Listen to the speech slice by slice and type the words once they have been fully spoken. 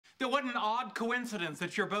What an odd coincidence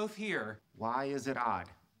that you're both here. Why is it odd?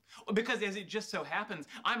 Because as it just so happens,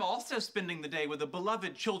 I'm also spending the day with a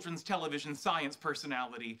beloved children's television science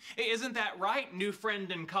personality. Isn't that right, new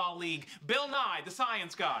friend and colleague, Bill Nye, the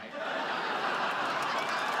science guy?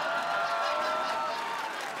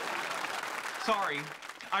 Sorry,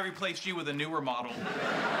 I replaced you with a newer model.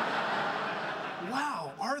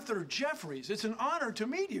 Wow, Arthur Jeffries, it's an honor to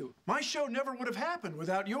meet you. My show never would have happened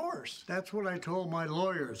without yours. That's what I told my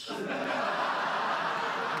lawyers.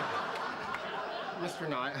 Mr.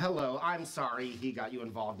 Nye, hello. I'm sorry he got you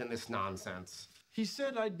involved in this nonsense. He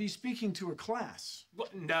said I'd be speaking to a class. Well,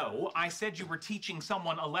 no, I said you were teaching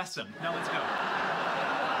someone a lesson. Now let's go.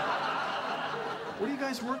 What are you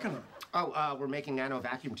guys working on? Oh, we're making nano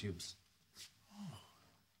vacuum tubes. Oh,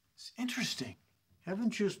 it's interesting.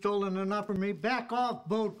 Haven't you stolen enough from me? Back off,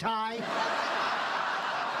 bow tie.